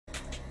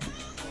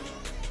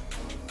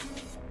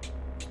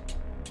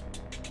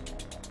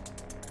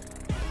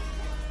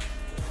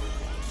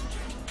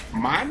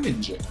My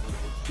ninja.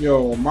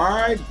 Yo,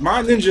 my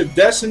ninja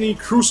Destiny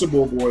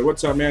Crucible boy.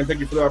 What's up, man? Thank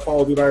you for that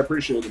follow, dude. I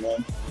appreciate it,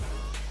 man.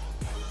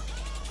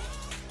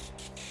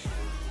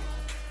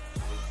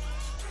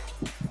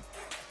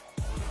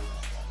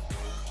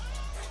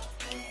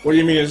 What do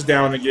you mean it's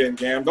down again,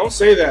 Gam? Don't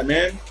say that,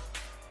 man.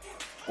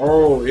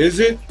 Oh, is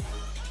it?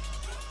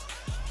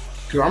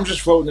 Because I'm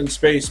just floating in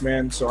space,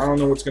 man, so I don't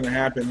know what's going to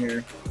happen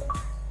here.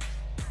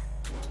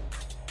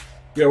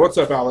 Yeah, what's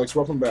up, Alex?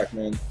 Welcome back,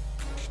 man.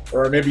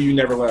 Or maybe you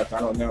never left.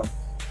 I don't know.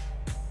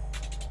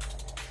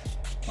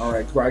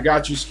 Alright, cool. I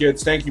got you,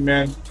 Skids. Thank you,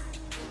 man.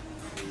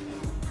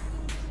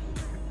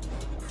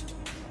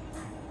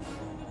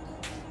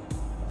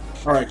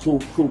 Alright,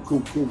 cool.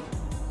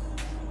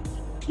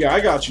 Yeah, I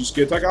got you,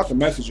 Skids. I got the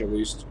message, at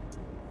least.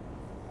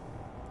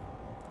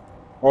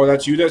 Oh,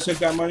 that's you that sent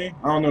that money?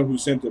 I don't know who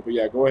sent it, but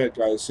yeah, go ahead,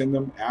 guys. Send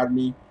them, add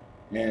me.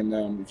 And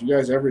if you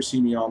guys ever see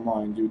me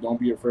online, dude, don't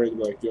be afraid to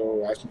be like,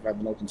 yo, ask me if I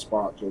have an open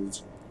spot,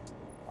 because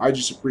I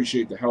just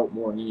appreciate the help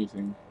more than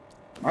anything.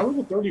 Am I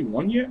level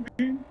 31 yet,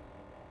 man?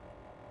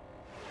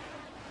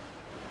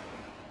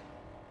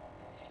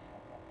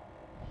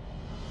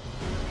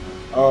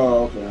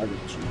 Oh, okay, I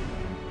get you.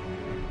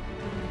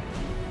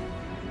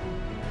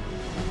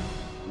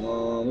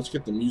 Let's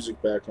get the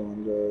music back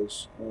on,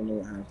 guys. I don't know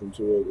what happened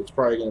to it. It's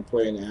probably going to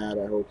play an ad.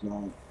 I hope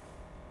not.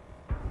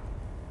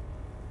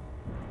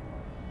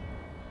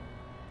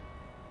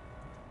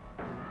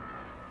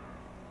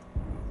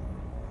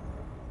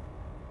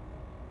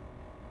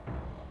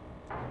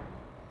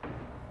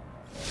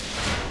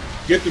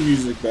 Get the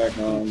music back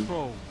on.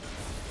 Control.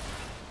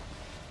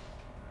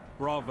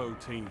 Bravo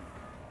team.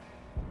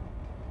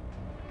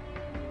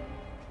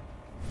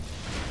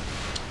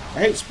 I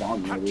hate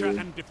spawn mode. Capture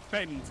and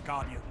defend,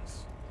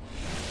 Guardians.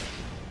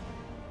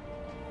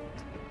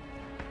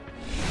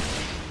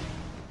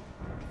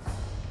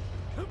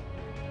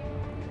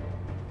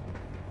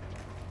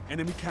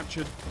 Enemy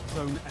captured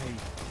Zone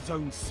A.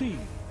 Zone C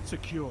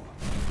secure.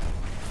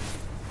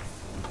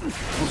 I'm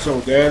so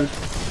dead.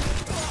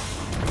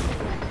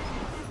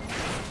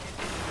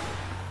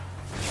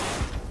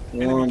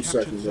 One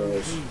second,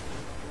 guys.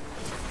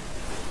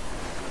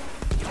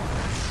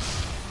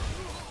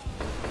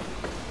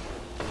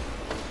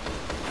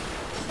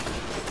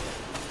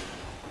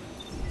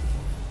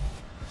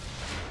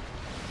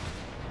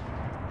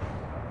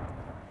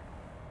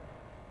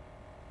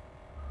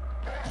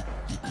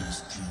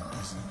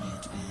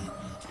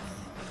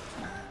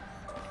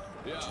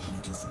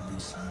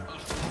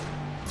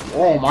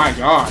 Oh my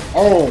god.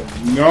 Oh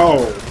no.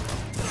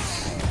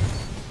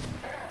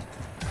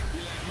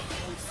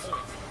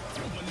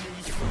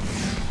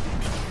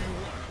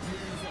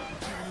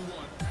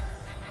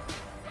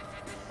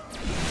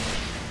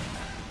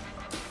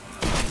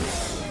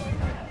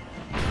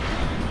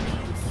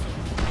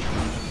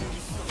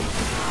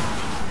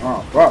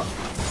 Oh, fuck.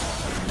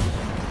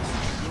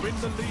 You're in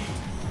the lead.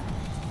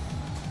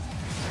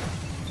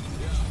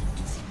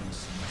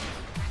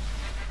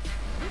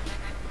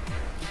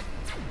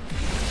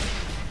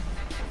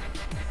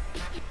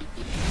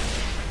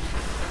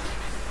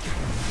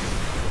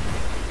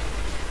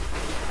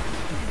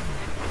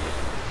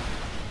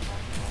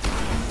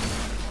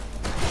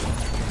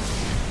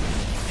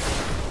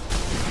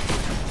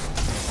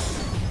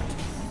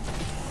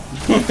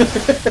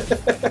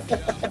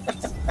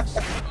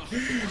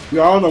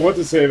 Yo, I don't know what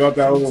to say about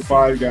that level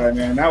 5 guy,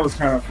 man. That was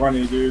kind of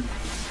funny, dude.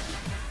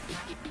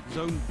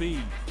 Zone B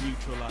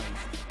neutralized.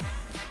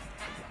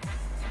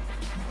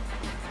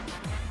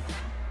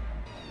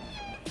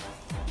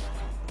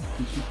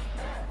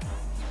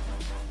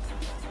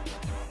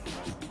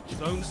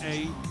 Zone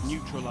A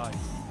neutralized.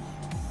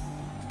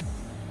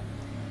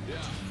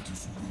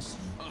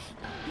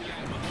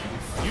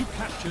 You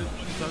captured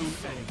Zone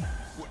A.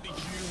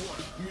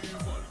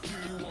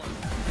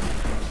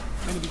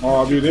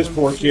 Oh, dude, this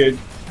poor kid.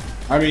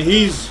 I mean,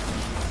 he's...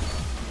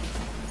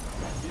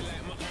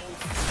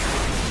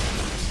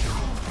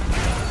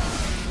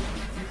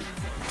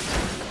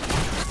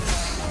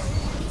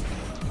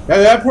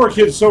 That poor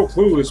kid's so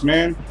clueless,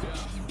 man.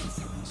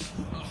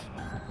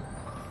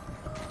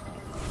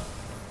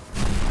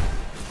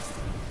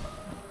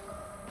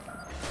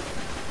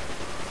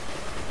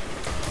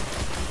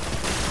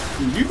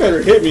 Dude, you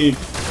better hit me.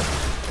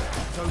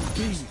 Zone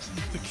B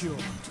secure.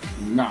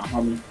 Nah,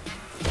 homie.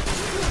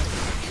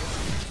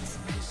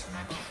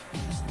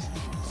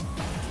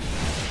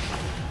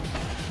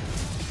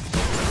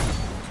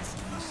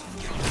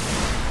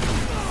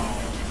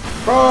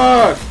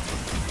 Fuck!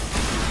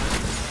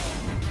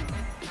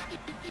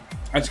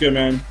 That's good,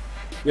 man.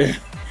 Yeah,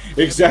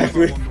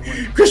 exactly.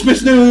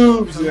 Christmas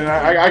news! And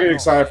I get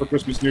excited for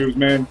Christmas news,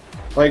 man.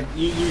 Like,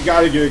 you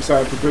gotta get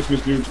excited for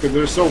Christmas news because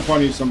they're so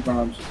funny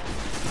sometimes.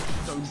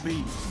 Zone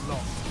B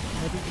locked.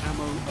 Heavy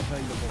ammo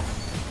available.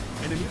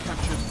 Enemy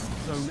captured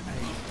Zone A.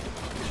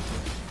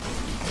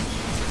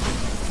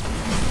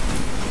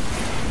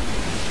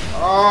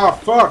 Ah,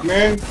 fuck,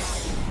 man.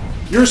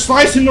 You're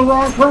slicing the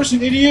wrong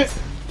person, idiot!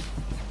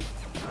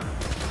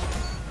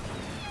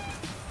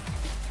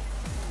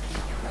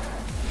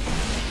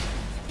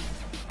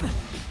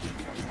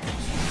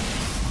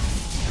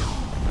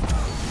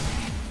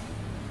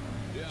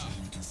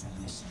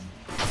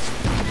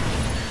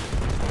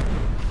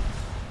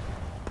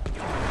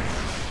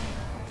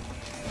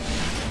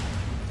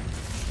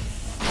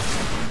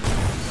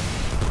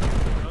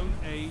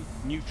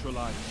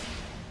 neutralized.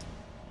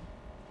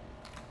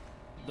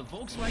 The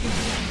Volkswagen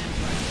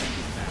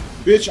back.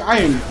 Bitch, I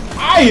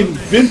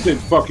invented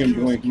fucking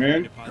Blink,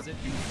 man. Deposit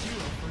and 0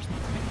 first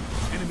month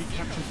payment. Enemy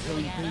captured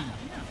zone B.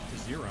 To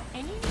 0.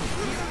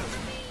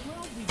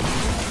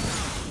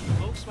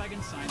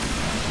 Volkswagen sign.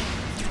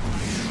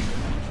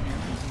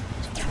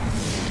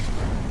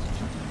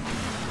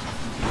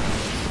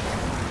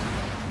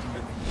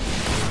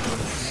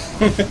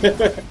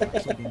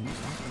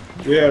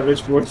 Yeah,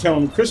 Rich Boy, tell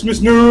him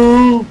Christmas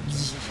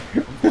noobs.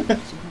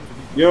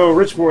 Yo,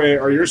 Rich Boy,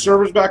 are your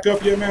servers back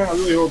up yet, man? I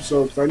really hope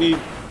so, because I need...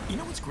 You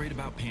know what's great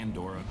about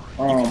Pandora?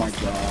 Oh my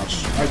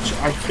gosh.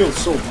 I feel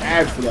so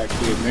bad for that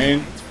kid,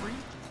 man. It's free.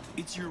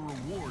 It's your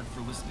reward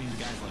for listening to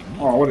guys like me.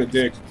 Oh, what a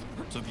dick.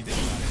 So if you think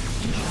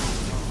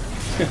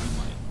about it,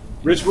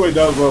 Rich Boy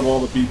does love all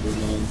the people,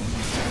 man.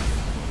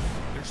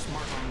 there's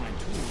smart online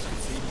tools that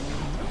save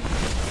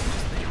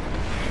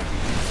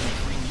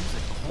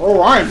you.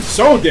 Oh, I'm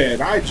so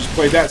dead. I just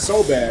played that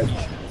so bad.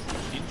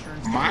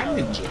 My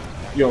Ninja.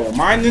 Yo,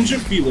 My Ninja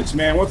Felix,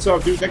 man. What's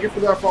up, dude? Thank you for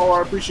that follow.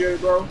 I appreciate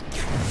it, bro.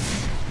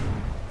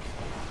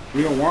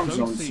 We don't want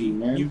Zone C,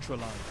 man.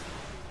 Neutralized.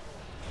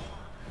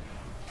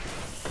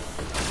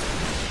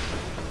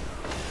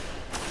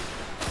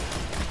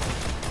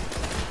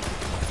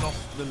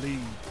 Lost the lead.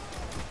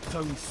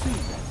 Zone C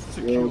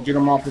secure. Yo, get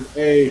him off of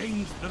A.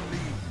 Gains the lead.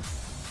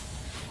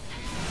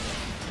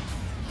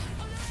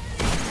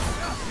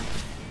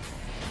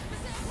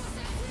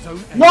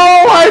 Zone A. No,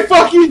 I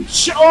fucking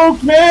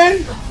choked,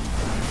 man.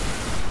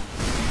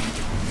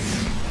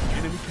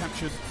 Enemy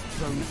captured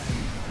zone A.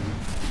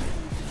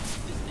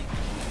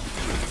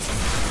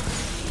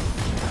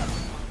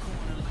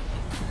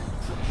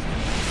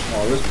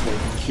 Oh, this poor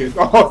kid.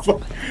 Oh,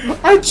 fuck.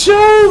 I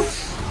choked.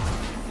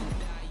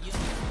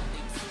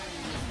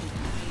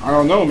 I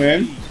don't know,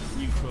 man.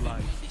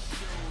 Neutralized.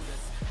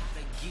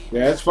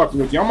 Yeah, it's fucking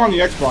with you. I'm on the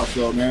Xbox,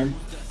 though, man.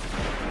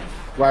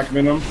 Black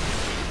Venom.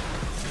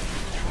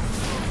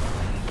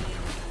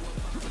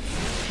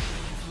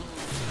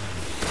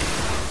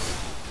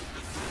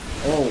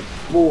 Oh,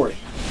 boy.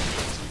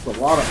 It's a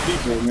lot of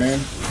people, man.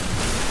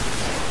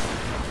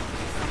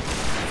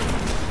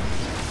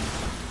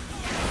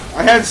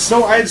 I had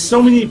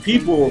so many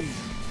people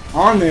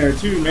on there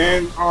too,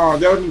 man. Oh,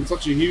 that would have been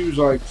such a huge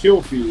like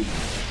kill feed.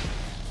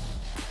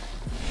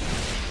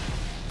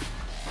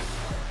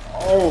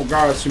 Oh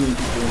god, that's too many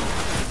people.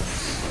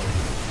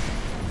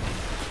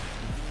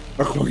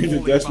 According to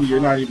Destiny,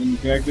 you're not even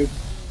connected.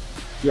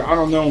 Yeah, I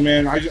don't know,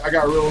 man. I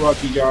got real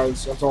lucky,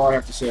 guys. That's all I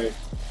have to say.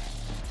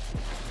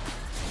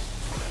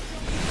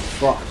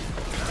 Fuck.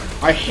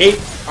 I hate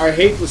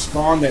the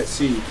spawn that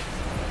C.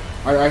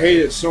 I hate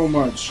it so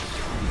much.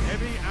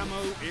 Heavy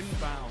ammo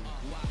inbound.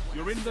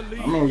 You're in the lead.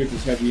 I'm gonna get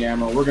this heavy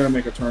ammo. We're gonna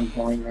make a turn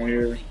point right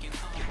here.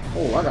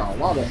 Oh, I got a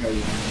lot of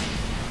heavy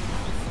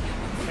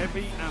ammo.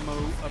 Heavy ammo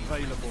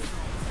available.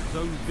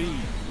 Zone B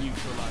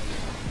neutralized.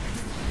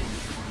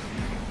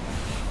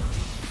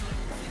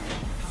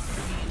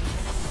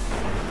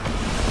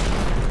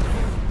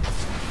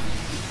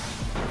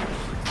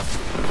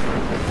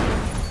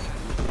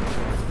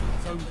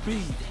 Zone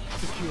B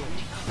secure.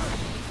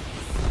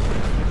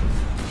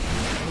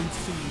 Zone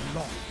C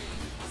locked.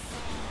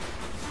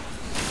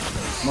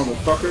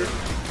 Motherfucker.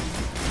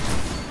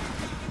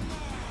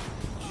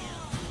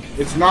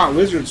 It's not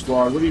Lizard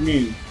Squad. What do you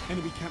mean?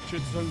 Enemy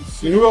captured zone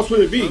C. Then who else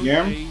would it be, Zone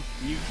Gam? A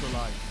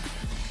neutralized.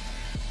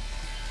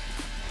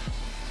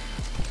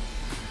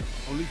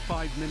 Only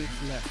 5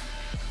 minutes left.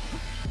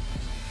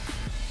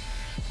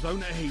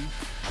 Zone A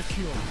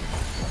secure.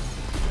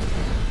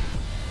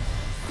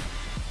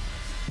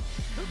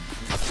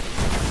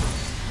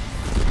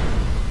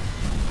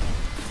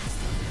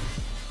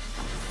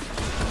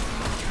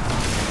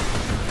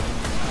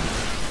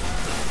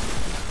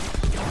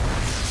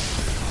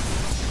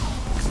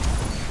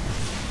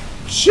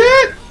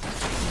 Shit!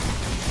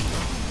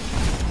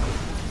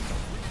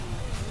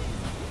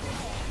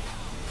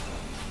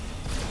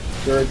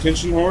 They're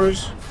attention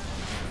whores?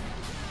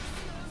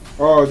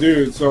 Oh,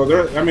 dude, so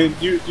they're, I mean,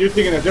 you're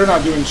thinking that they're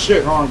not doing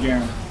shit, huh,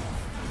 Gam?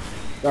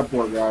 That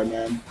poor guy,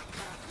 man.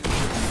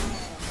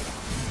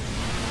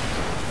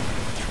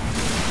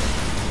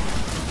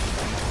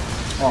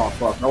 Oh,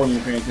 fuck, I wasn't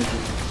even paying attention.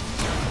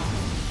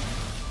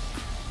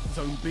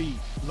 Zone B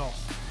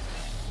lost.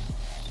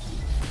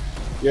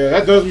 Yeah,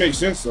 that does make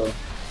sense, though.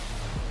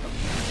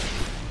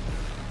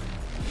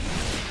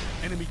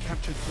 Enemy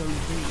captured zone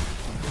B.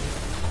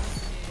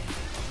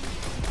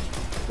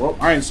 Well,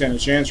 I ain't stand a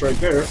chance right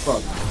there.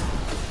 Fuck.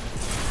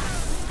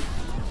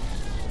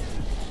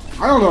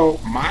 I don't know.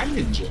 My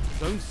Ninja.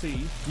 Zone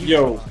C.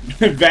 Yo,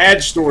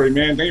 bad story,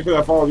 man. Thank you for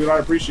that follow, dude. I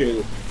appreciate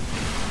it.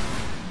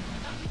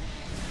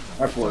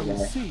 That poor Zone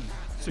guy. C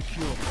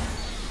secure.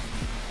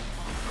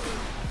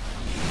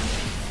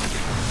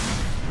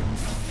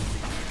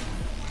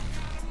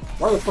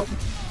 Why the fuck?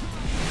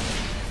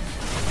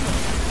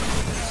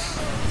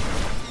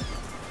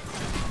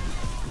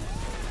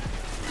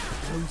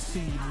 Zone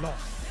C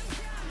lost.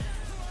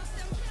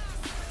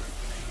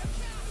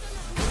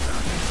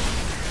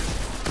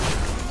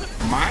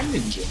 My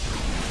ninja.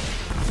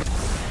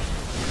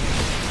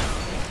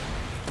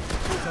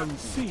 Zone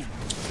C.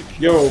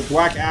 Yo,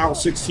 Black Owl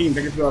 16,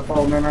 thank you for that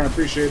follow, man. I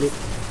appreciate it.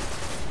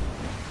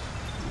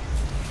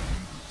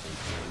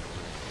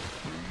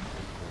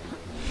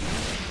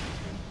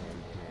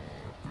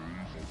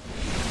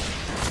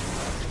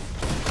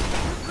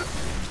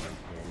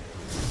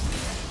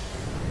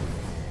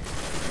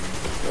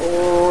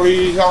 Oh,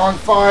 he's on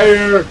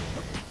fire.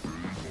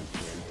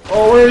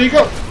 Oh, where did he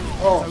go?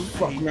 Oh,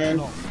 fuck, man.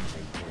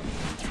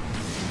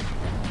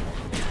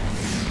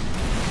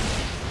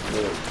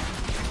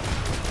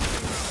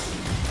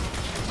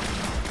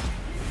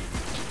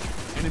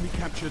 Enemy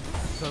captured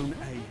Zone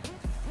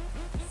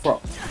A.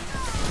 Fuck.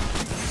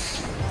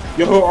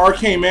 Yo,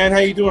 Arcane, man, how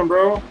you doing,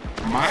 bro?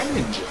 My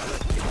ninja.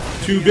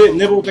 2-bit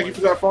nibble, thank you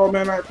for that follow,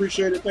 man. I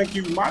appreciate it. Thank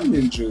you, my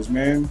ninjas,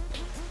 man.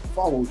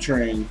 Follow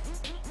train.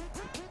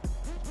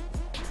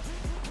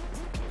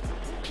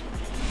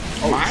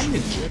 Oh, my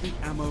ninja. Heavy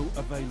ammo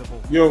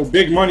available. Yo,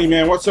 big money,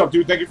 man. What's up,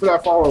 dude? Thank you for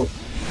that follow.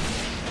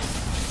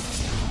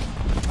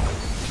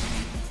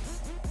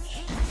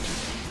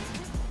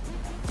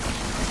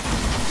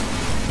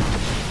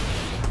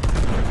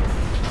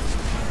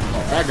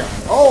 Oh, that guy.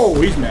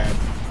 Oh, he's mad.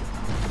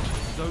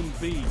 Zone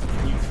B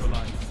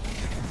neutralized.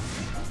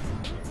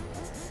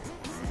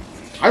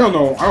 I don't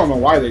know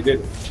why they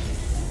did it.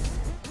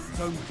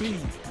 Zone B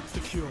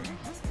secure.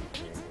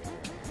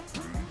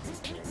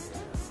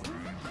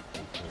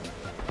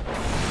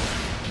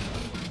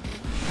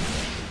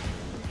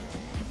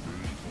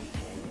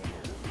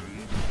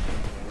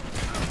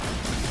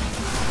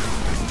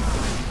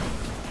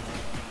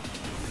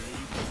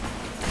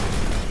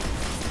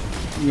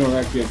 You know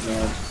that kid's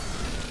mad.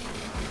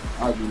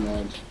 I'd be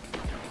mad.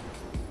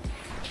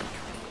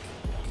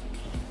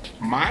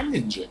 My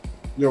ninja.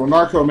 Yo,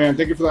 Narco, man,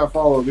 thank you for that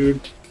follow, dude.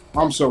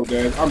 I'm so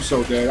dead. I'm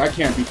so dead. I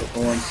can't beat the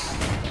thorn.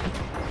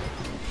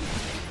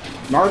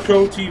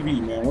 Narco TV,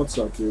 man. What's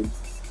up, dude?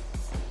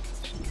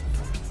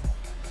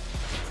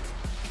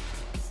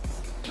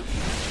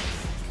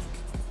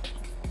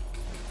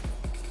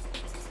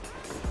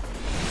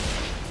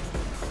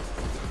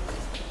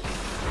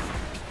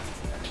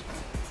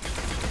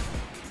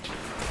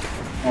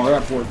 Oh,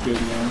 that poor kid,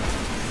 man.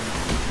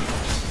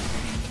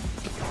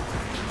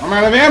 I'm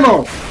out of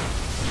ammo!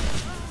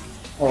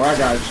 Oh, that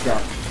guy just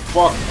got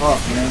fucked up,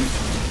 man.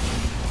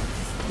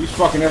 He's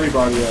fucking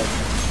everybody up.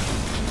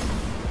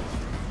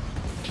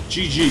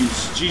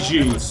 GG's.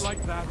 GG's.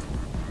 Like that,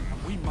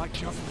 we might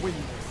just win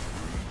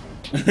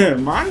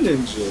My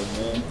ninja,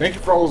 man. Thank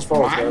you for all those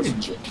follows, guys.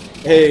 Ninja.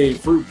 Hey,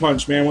 Fruit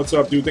Punch, man. What's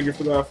up, dude? Thank you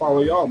for that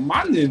follow, y'all.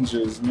 My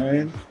ninjas,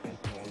 man.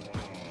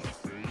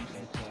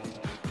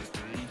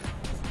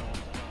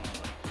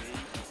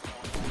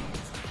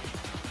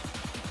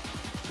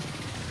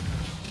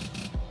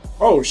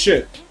 Oh,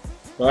 shit.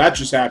 Well, that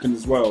just happened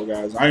as well,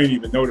 guys. I didn't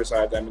even notice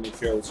I had that many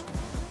kills.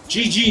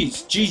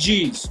 GG's.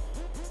 GG's.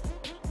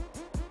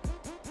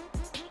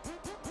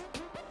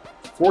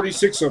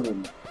 46 of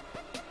them.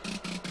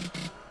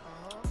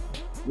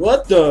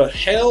 What the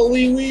hell,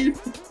 Wee?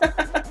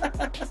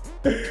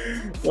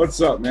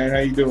 What's up, man? How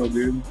you doing,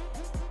 dude?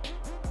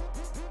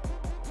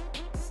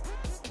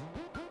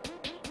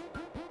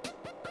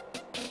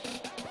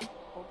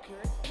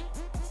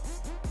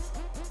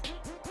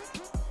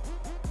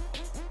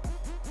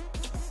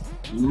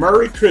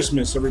 Merry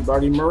Christmas,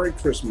 everybody. Merry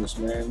Christmas,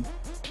 man.